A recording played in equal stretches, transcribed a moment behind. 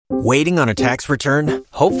Waiting on a tax return?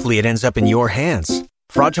 Hopefully it ends up in your hands.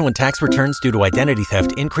 Fraudulent tax returns due to identity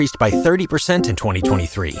theft increased by 30% in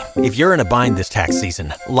 2023. If you're in a bind this tax season,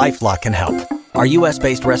 LifeLock can help. Our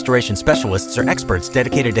U.S.-based restoration specialists are experts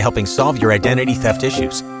dedicated to helping solve your identity theft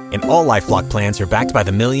issues. And all LifeLock plans are backed by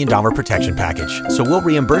the $1 Million Protection Package. So we'll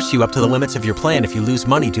reimburse you up to the limits of your plan if you lose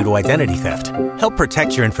money due to identity theft. Help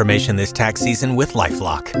protect your information this tax season with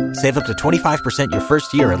LifeLock. Save up to 25% your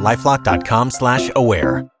first year at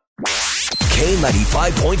LifeLock.com/aware.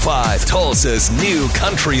 K95.5, Tulsa's new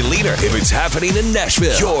country leader. If it's happening in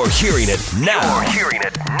Nashville, you're hearing it now.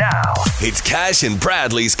 It's Cash and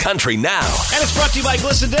Bradley's Country Now. And it's brought to you by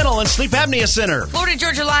Glisten Dental and Sleep Apnea Center. Florida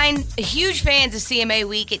Georgia Line, huge fans of CMA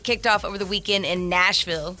Week. It kicked off over the weekend in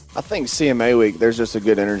Nashville. I think CMA Week, there's just a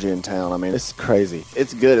good energy in town. I mean, it's crazy.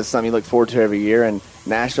 It's good. It's something you look forward to every year, and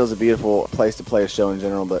Nashville's a beautiful place to play a show in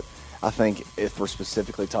general, but I think if we're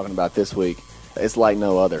specifically talking about this week, it's like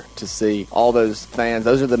no other to see all those fans.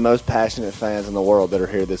 Those are the most passionate fans in the world that are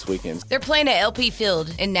here this weekend. They're playing at LP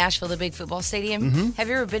Field in Nashville, the big football stadium. Mm-hmm. Have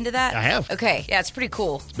you ever been to that? I have. Okay. Yeah, it's pretty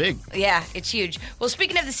cool. It's big. Yeah, it's huge. Well,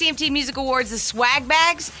 speaking of the CMT Music Awards, the swag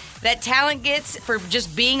bags that talent gets for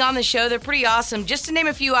just being on the show, they're pretty awesome. Just to name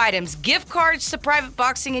a few items, gift cards to private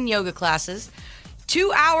boxing and yoga classes,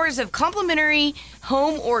 2 hours of complimentary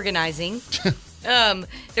home organizing.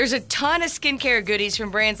 There's a ton of skincare goodies from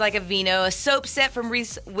brands like Aveeno, a soap set from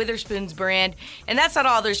Reese Witherspoon's brand, and that's not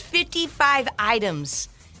all. There's 55 items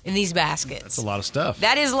in these baskets. That's a lot of stuff.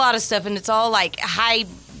 That is a lot of stuff, and it's all like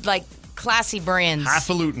classy brands.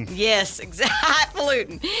 Highfalutin. Yes, exactly.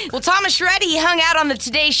 Highfalutin. Well, Thomas Rhett, he hung out on the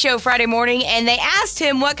Today Show Friday morning, and they asked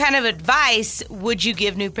him, what kind of advice would you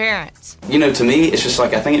give new parents? You know, to me, it's just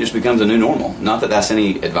like, I think it just becomes a new normal. Not that that's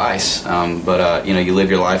any advice, but you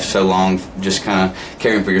live your life so long just kind of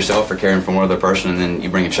caring for yourself or caring for one other person, and then you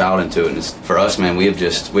bring a child into it. And it's, for us, man, we've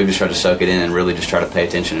just tried to soak it in and really just try to pay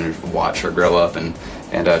attention and watch her grow up and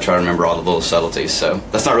try to remember all the little subtleties. So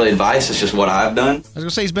that's not really advice, it's just what I've done. I was going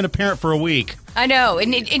to say he's been a parent for a week. I know,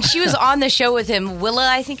 and she was on the show with him. Willa,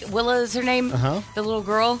 I think, Willa is her name, the little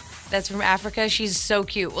girl that's from Africa. She's so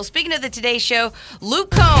cute. Well, speaking of the Today Show,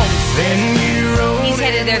 Luke Combs, he's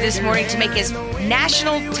headed there this morning to make his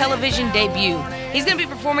national television debut. He's going to be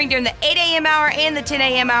performing during the 8 a.m. hour and the 10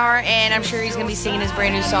 a.m. hour, and I'm sure he's going to be singing his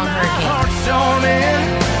brand new song,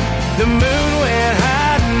 Hurricane. The moon went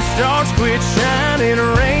high and stars quit shining,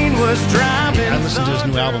 rain was driving. I listened to his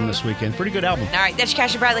new album this weekend. Pretty good album. All right, that's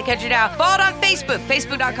Cash and Bradley Country Now. Follow it on Facebook,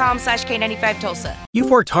 facebook.com/K95Tulsa. You've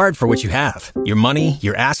worked hard for what you have. Your money,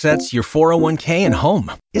 your assets, your 401k, and home.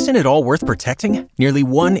 Isn't it all worth protecting? Nearly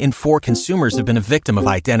 1 in 4 consumers have been a victim of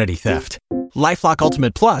identity theft. LifeLock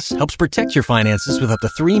Ultimate Plus helps protect your finances with up to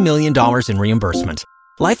 $3 million in reimbursement.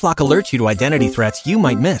 LifeLock alerts you to identity threats you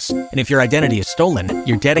might miss. And if your identity is stolen,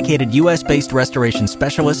 your dedicated U.S.-based restoration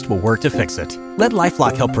specialist will work to fix it. Let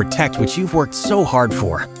LifeLock help protect what you've worked so hard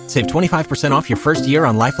for. Save 25% off your first year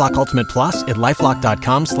on LifeLock Ultimate Plus at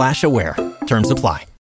LifeLock.com/aware. Terms apply.